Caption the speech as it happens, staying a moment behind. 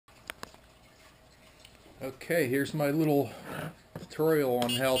Okay, here's my little tutorial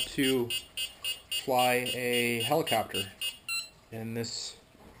on how to fly a helicopter in this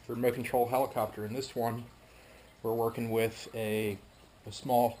remote control helicopter. In this one, we're working with a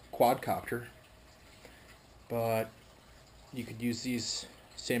small quadcopter, but you could use these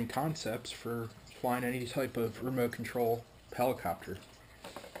same concepts for flying any type of remote control helicopter.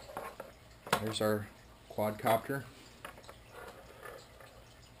 There's our quadcopter.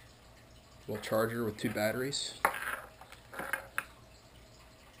 Little charger with 2 batteries,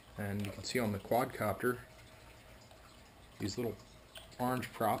 and you can see on the quadcopter these little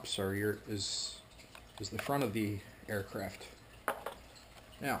orange props are is the front of the aircraft.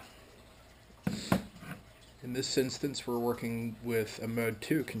 Now, in this instance, we're working with a Mode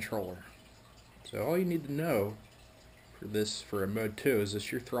 2 controller. So all you need to know for a Mode 2 is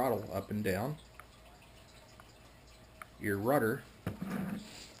this: your throttle up and down, your rudder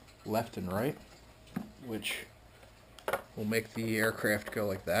left and right, which will make the aircraft go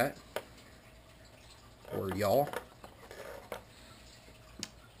like that, or yaw.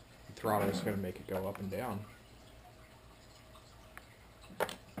 The throttle is going to make it go up and down.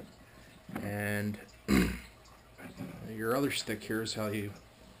 And your other stick here is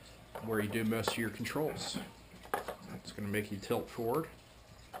where you do most of your controls. It's going to make you tilt forward,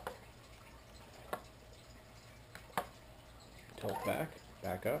 tilt back,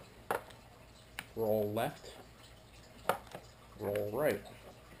 back up, roll left, roll right.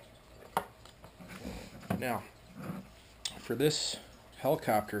 Now, for this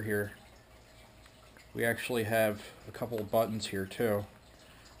helicopter here, we actually have a couple of buttons here too.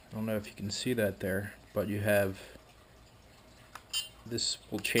 I don't know if you can see that there, but you have, this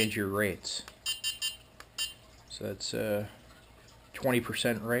will change your rates. So that's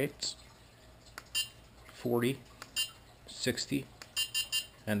 20% rates, 40, 60,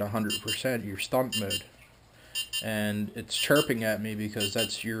 and 100% your stunt mode. And it's chirping at me because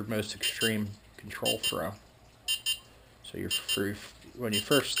that's your most extreme control throw. So when you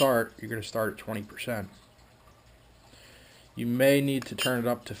first start, you're going to start at 20%. You may need to turn it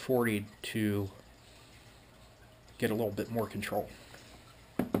up to 40 to get a little bit more control.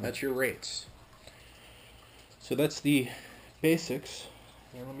 That's your rates. So that's the basics.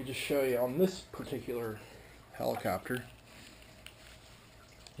 And let me just show you on this particular helicopter.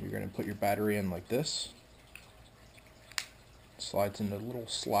 You're going to put your battery in like this. Slides in the little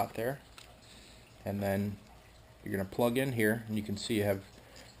slot there. And then you're going to plug in here, and you can see you have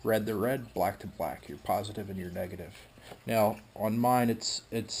red to red, black to black, your positive and your negative. Now on mine,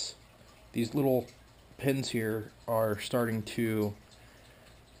 it's these little pins here are starting to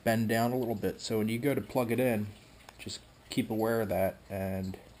bend down a little bit, so when you go to plug it in, just keep aware of that,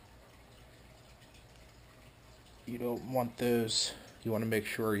 and you don't want those. You want to make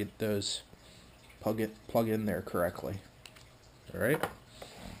sure you get those plug in there correctly. All right.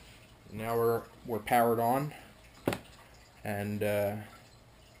 Now we're powered on, and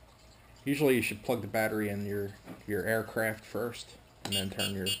usually you should plug the battery in your aircraft first, and then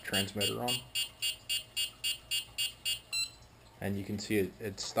turn your transmitter on. And you can see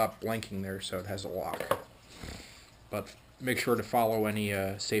it stopped blinking there, so it has a lock. But make sure to follow any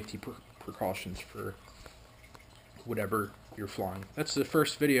safety precautions for whatever you're flying. That's the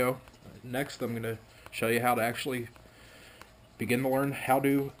first video. Next, I'm going to show you how to actually begin to learn how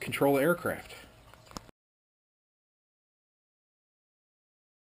to control the aircraft.